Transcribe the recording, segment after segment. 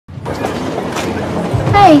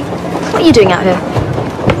Hey, what are you doing out here?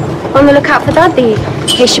 On the lookout for Daddy, in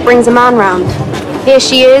case she brings a man round. Here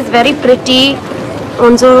she is, very pretty,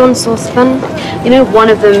 on her own saucepan. You know, one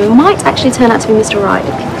of them might actually turn out to be Mr. Right.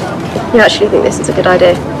 You actually think this is a good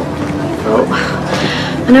idea? Oh,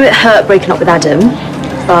 I know it hurt breaking up with Adam,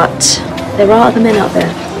 but there are other men out there.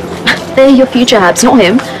 They're your future Habs, not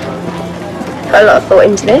him. Put a lot of thought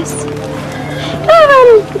into this.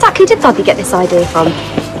 Where exactly did Daddy get this idea from?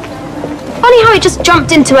 Funny how it just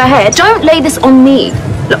jumped into her head. Don't lay this on me.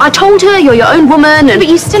 Look, I told her you're your own woman and... But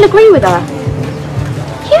you still agree with her?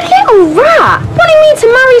 You little rat! Wanting me to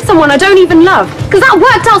marry someone I don't even love. Because that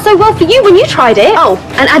worked out so well for you when you tried it. Oh,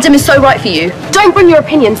 and Adam is so right for you. Don't bring your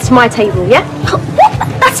opinions to my table, yeah? What?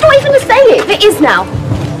 That's not even a saying. It is now.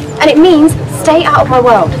 And it means stay out of my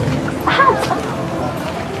world.